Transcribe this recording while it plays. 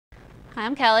Hi,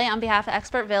 I'm Kelly. On behalf of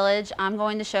Expert Village, I'm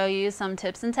going to show you some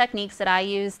tips and techniques that I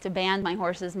use to band my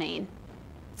horse's mane.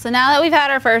 So now that we've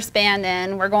had our first band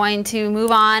in, we're going to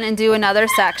move on and do another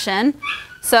section.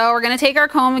 So we're going to take our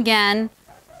comb again.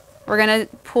 We're going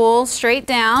to pull straight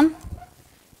down,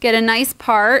 get a nice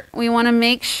part. We want to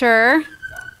make sure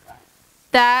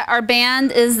that our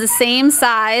band is the same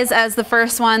size as the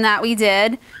first one that we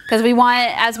did, because we want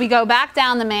it, as we go back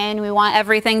down the mane, we want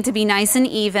everything to be nice and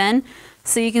even.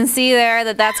 So you can see there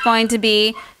that that's going to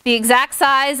be the exact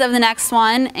size of the next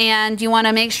one, and you want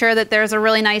to make sure that there's a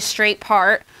really nice straight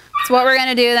part. So what we're going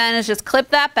to do then is just clip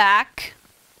that back.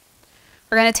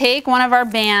 We're going to take one of our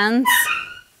bands.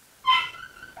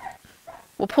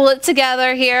 We'll pull it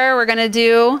together here. We're going to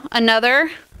do another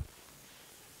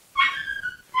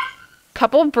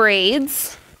couple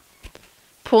braids,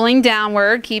 pulling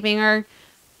downward, keeping our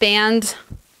band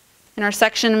in our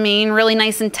section of mane really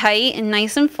nice and tight and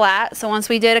nice and flat. So once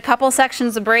we did a couple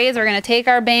sections of braids, we're going to take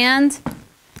our band,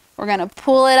 we're going to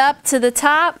pull it up to the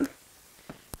top,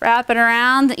 wrap it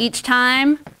around. Each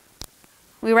time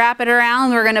we wrap it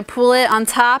around, we're going to pull it on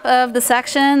top of the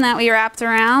section that we wrapped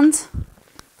around,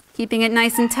 keeping it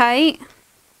nice and tight.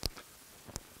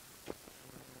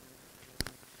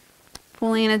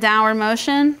 Pulling in a downward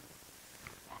motion.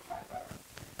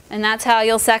 And that's how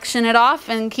you'll section it off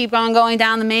and keep on going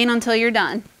down the mane until you're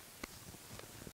done.